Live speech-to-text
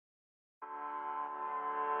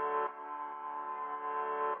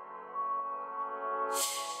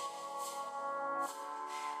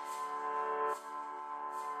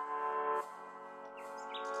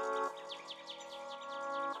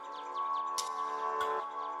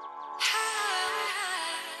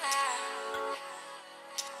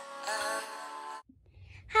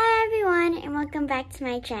back to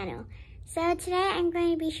my channel. So today I'm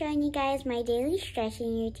going to be showing you guys my daily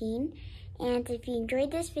stretching routine, and if you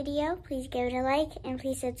enjoyed this video, please give it a like and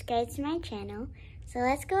please subscribe to my channel. So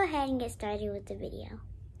let's go ahead and get started with the video.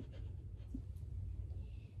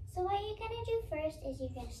 So what you're going to do first is you're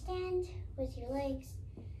going to stand with your legs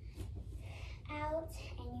out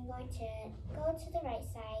and you're going to go to the right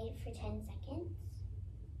side for 10 seconds.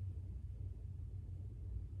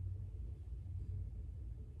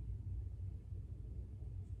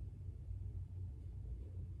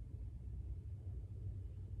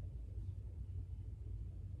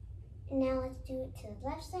 And now let's do it to the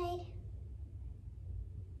left side.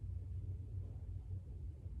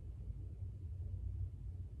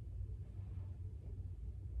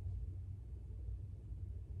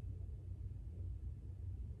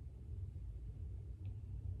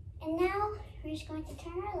 And now we're just going to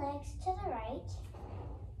turn our legs to the right.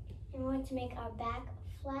 And we're going to make our back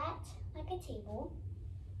flat like a table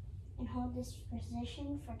and hold this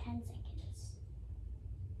position for 10 seconds.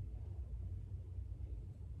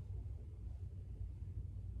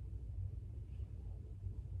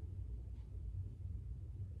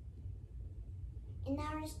 And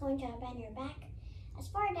now we're just going to bend your back as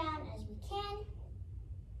far down as we can.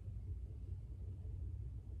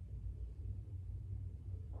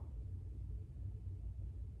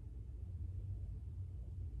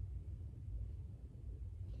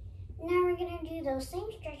 Now we're going to do those same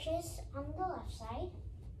stretches on the left side.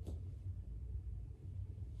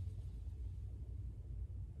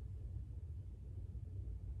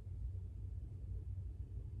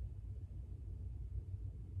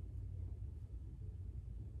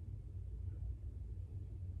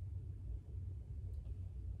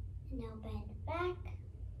 Now bend back.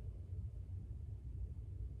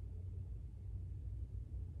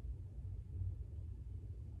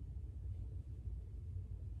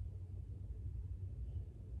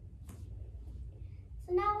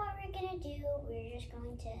 So now what we're going to do, we're just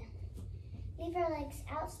going to leave our legs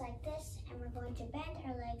out like this, and we're going to bend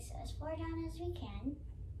our legs as far down as we can.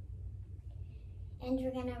 And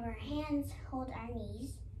we're going to have our hands hold our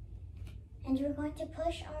knees. And we're going to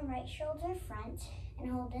push our right shoulder front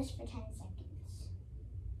and hold this for 10 seconds.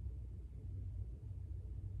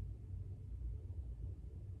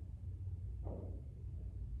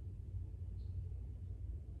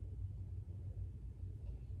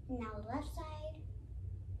 Now the left side.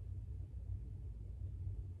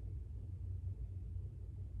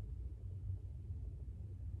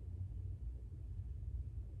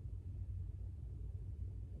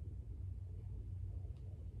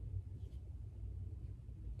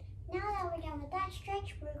 Now that we're done with that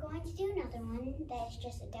stretch, we're going to do another one that is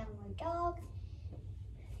just a downward dog.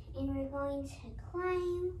 And we're going to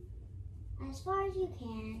climb as far as you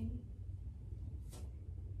can.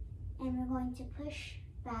 And we're going to push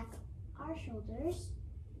back our shoulders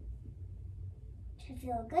to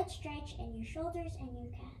feel a good stretch in your shoulders and your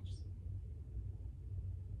calves.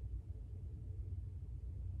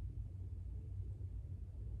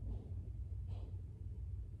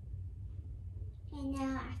 And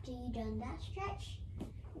now after you've done that stretch,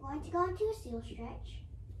 we're going to go into a seal stretch.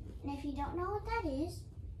 And if you don't know what that is,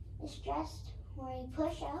 it's just where you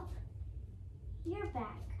push up your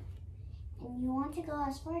back. And you want to go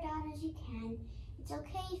as far down as you can. It's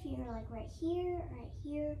okay if you're like right here.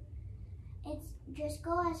 It's just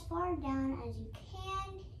go as far down as you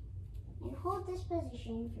can and hold this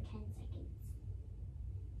position for 10 seconds.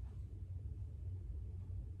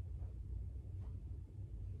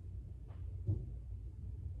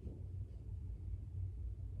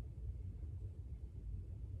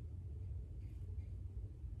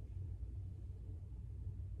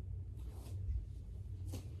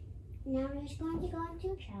 Now we're just going to go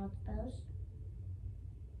into child's pose.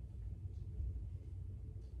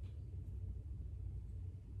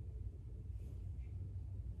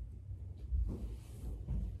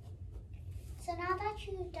 So now that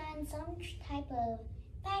you've done some type of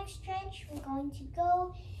back stretch, we're going to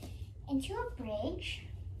go into a bridge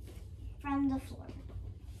from the floor.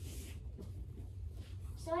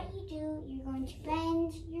 So what you do, you're going to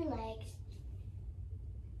bend your legs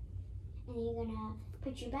and you're going to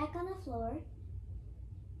put your back on the floor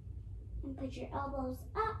and put your elbows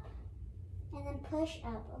up and then push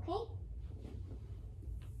up, okay?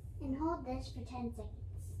 And hold this for 10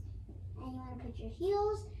 seconds. And you want to put your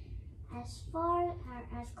heels as far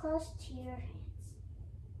or as close to your hands.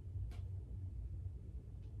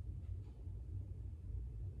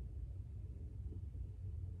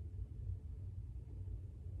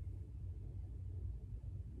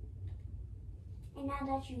 And now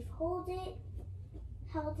that you've held it,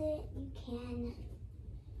 you can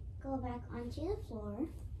go back onto the floor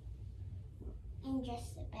and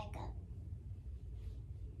just sit back up.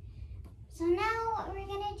 So now what we're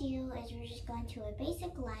going to do is we're just going to a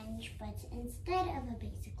basic lunge, but instead of a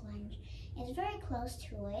basic lunge, it's very close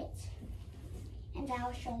to it. And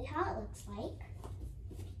I'll show you how it looks like.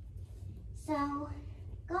 So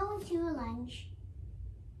go into a lunge,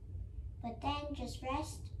 but then just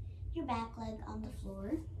rest your back leg on the floor.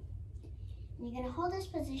 And you're going to hold this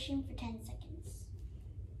position for 10 seconds.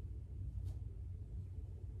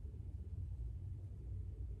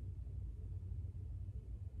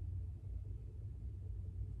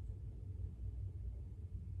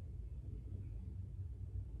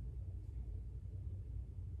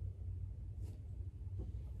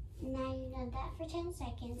 Now you've done that for 10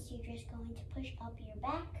 seconds, you're just going to push up your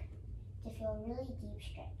back to feel a really deep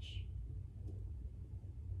stretch.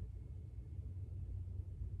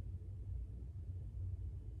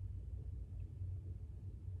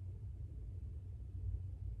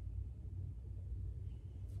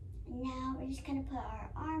 Now we're just going to put our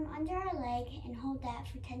arm under our leg and hold that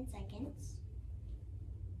for 10 seconds.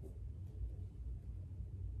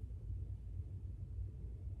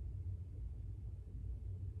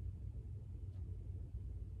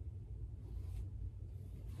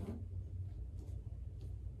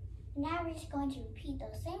 Now we're just going to repeat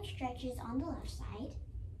those same stretches on the left side.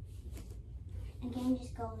 Again,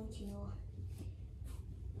 just go into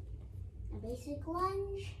a basic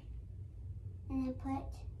lunge and then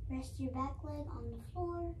rest your back leg on the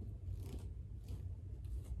floor.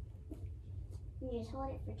 You just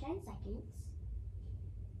hold it for 10 seconds.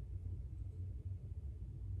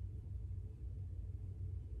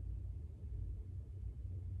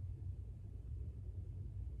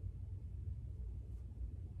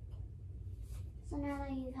 So now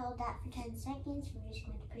that you've held that for 10 seconds, we're just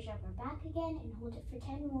going to push up our back again and hold it for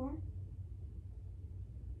 10 more.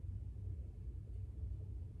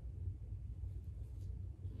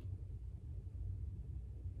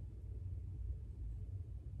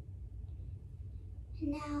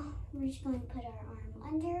 Now we're just going to put our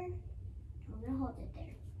arm under and we're going to hold it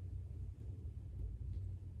there.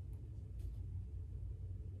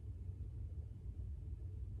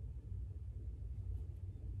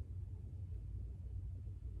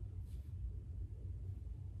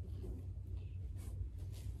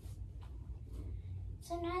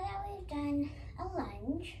 So now that we've done a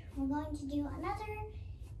lunge, we're going to do another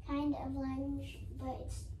kind of lunge, but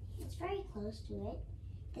it's very close to it.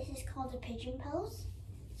 This is called a pigeon pose.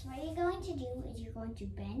 So what you're going to do is you're going to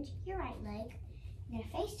bend your right leg, you're going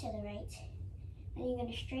to face to the right, and you're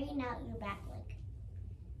going to straighten out your back leg.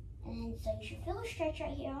 And then so you should feel a stretch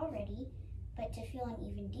right here already, but to feel an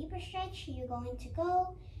even deeper stretch, you're going to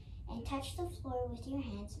go and touch the floor with your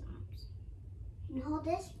hands and arms. And hold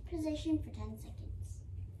this position for 10 seconds.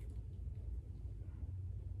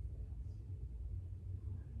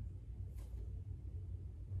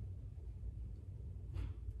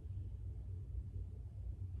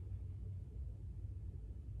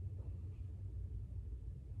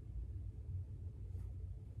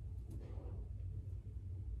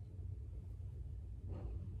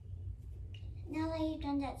 Now that you've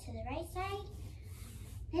done that to the right side,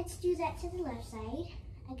 let's do that to the left side.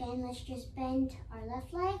 Again, let's just bend our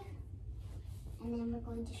left leg, and then we're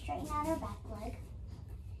going to straighten out our back leg.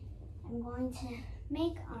 I'm going to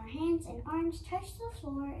make our hands and arms touch the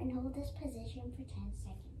floor and hold this position for 10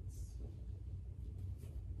 seconds.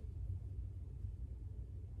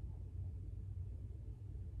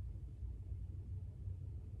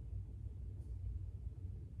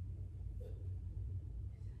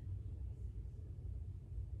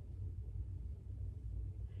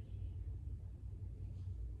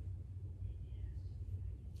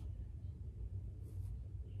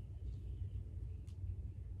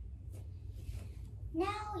 Now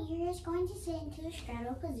you're just going to sit into a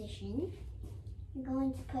straddle position. You're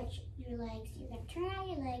going to put your legs, you're going to turn out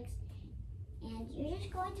your legs, and you're just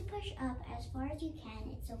going to push up as far as you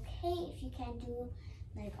can. It's okay if you can't do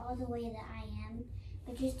like all the way that I am,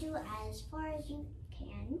 but just do as far as you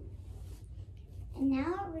can. And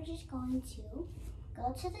now we're just going to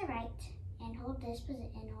go to the right and hold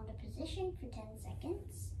a position for 10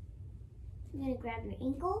 seconds. You're going to grab your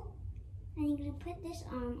ankle, and you're going to put this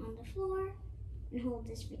arm on the floor and hold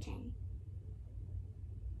this for 10.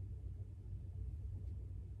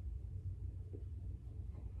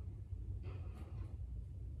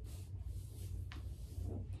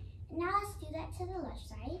 And now let's do that to the left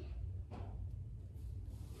side.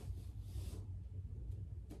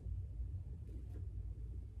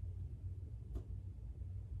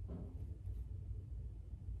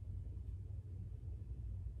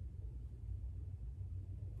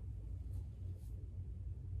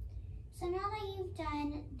 So now that you've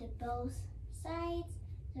done the both sides,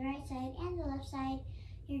 the right side and the left side,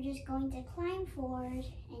 you're just going to climb forward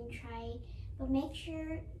and try, but make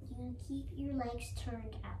sure you keep your legs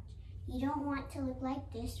turned out. You don't want to look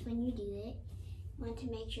like this when you do it. You want to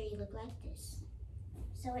make sure you look like this.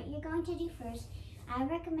 So what you're going to do first, I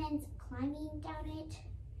recommend climbing down it.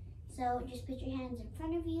 So just put your hands in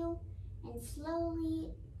front of you and slowly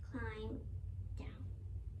climb down.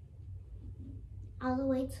 All the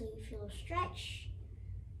way till you feel a stretch.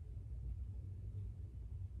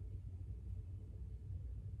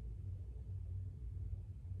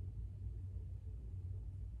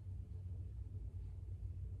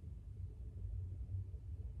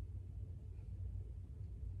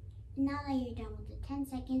 Now that you're done with the 10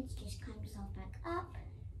 seconds, just climb yourself back up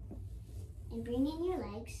and bring in your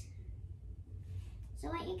legs. So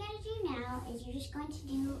what you're going to do now is you're just going to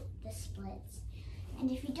do the splits. And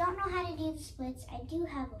if you don't know how to do the splits, I do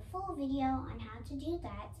have a full video on how to do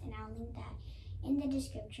that, and I'll link that in the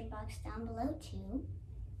description box down below too.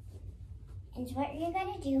 And so what you're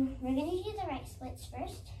going to do, we're going to do the right splits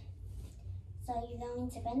first. So you're going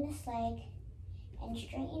to bend this leg and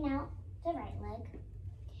straighten out the right leg.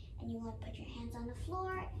 And you're going to put your hands on the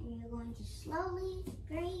floor, and you're going to slowly,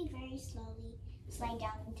 very, very slowly slide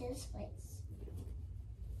down into the splits.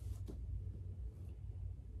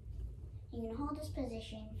 You're going to hold this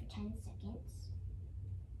position for 10 seconds.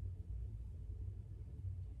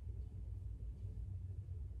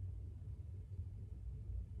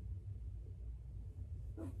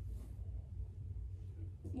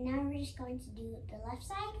 And now we're just going to do the left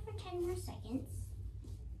side for 10 more seconds.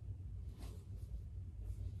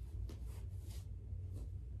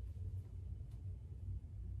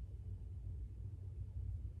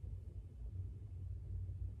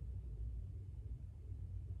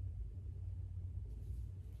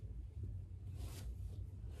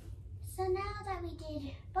 So now that we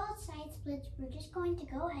did both side splits, we're just going to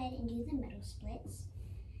go ahead and do the middle splits.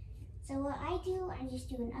 So what I do, I just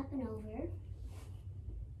do an up and over.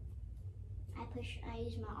 I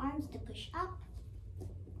use my arms to push up.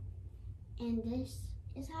 And this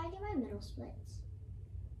is how I do my middle splits.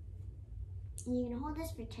 And you're gonna hold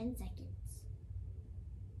this for 10 seconds.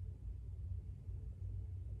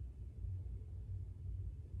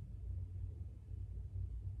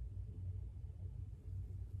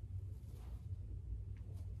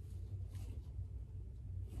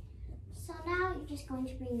 So now you're just going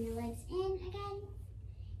to bring your legs in again.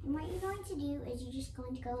 And what you're going to do is you're just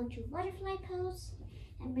going to go into butterfly pose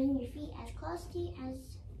and bring your feet as close to you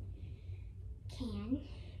as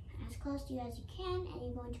you can, and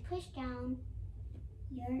you're going to push down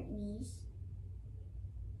your knees.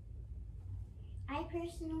 I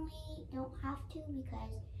personally don't have to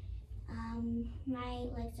because my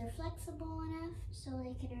legs are flexible enough so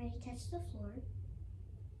they can already touch the floor.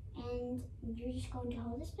 And you're just going to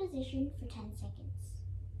hold this position for 10 seconds.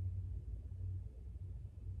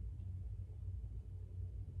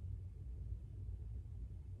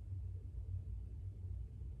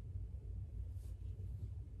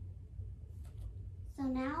 So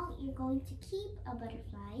now you're going to keep a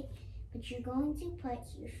butterfly, but you're going to put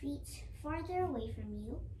your feet farther away from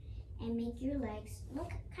you and make your legs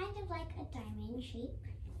look kind of like a diamond shape.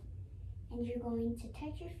 And you're going to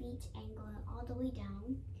touch your feet and go all the way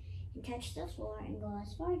down and touch the floor and go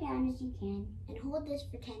as far down as you can and hold this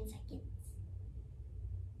for 10 seconds.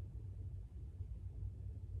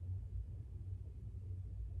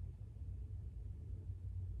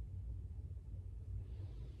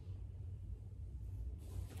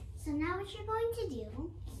 So now what you're going to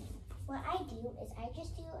do, what I do is I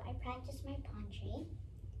practice my penché.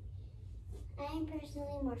 I am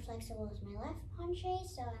personally more flexible with my left penché,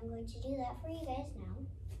 so I'm going to do that for you guys now.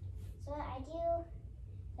 So what I do,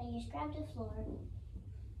 I just grab the floor,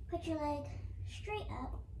 put your leg straight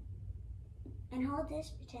up, and hold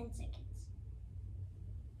this for 10 seconds.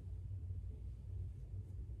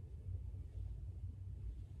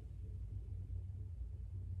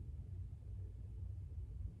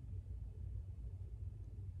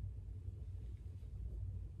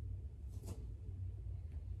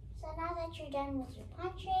 So now that you're done with your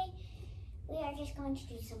penché, we are just going to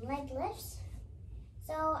do some leg lifts.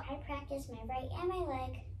 So I practice my right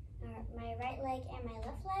leg and my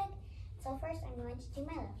left leg. So first I'm going to do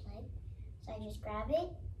my left leg. So I just grab it,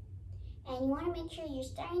 and you want to make sure you're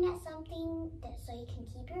staring at something so you can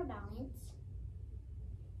keep your balance.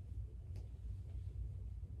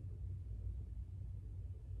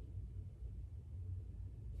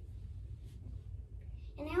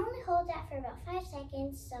 And I only hold that for about 5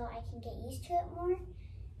 seconds so I can get used to it more.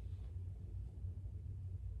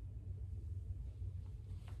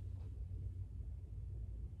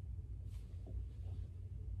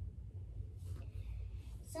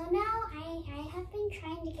 So now I have been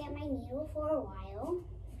trying to get my needle for a while,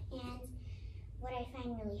 and what I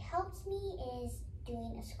find really helps me is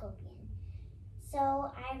doing a scorpion. So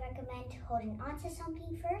I recommend holding on to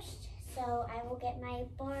something first. So I will get my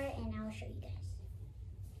bar and I'll show you guys.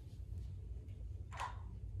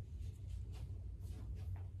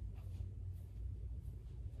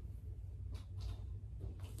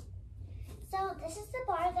 So this is the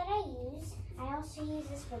bar that I use. I also use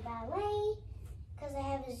this for ballet because I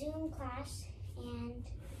have a Zoom class, and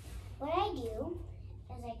what I do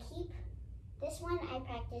is I keep this one. I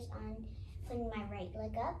practice on putting my right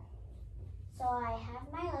leg up. So I have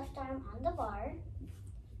my left arm on the bar.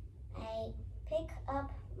 I pick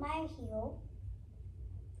up my heel.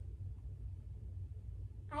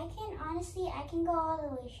 I can go all the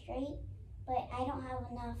way straight, but I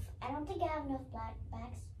don't think I have enough back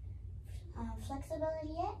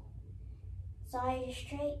flexibility yet. So I just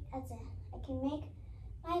that's it. I can make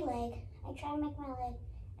my leg, I try to make my leg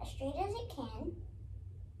as straight as it can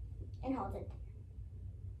and hold it.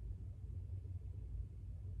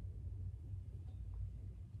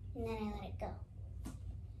 And then I let it go.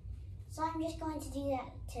 So I'm just going to do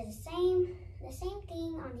that to the same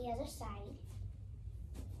thing on the other side.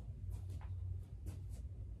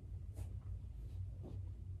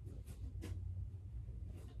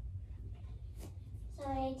 So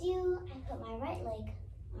what I do, I put my right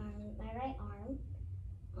arm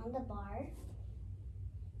on the bar.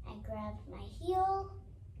 I grab my heel.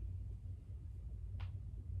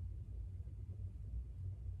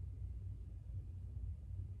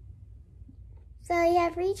 So you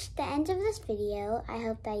have reached the end of this video. I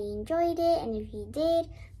hope that you enjoyed it, and if you did,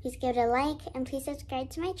 please give it a like and please subscribe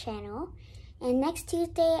to my channel. And next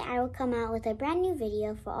Tuesday, I will come out with a brand new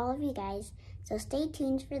video for all of you guys, so stay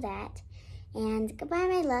tuned for that. And goodbye,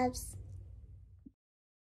 my loves.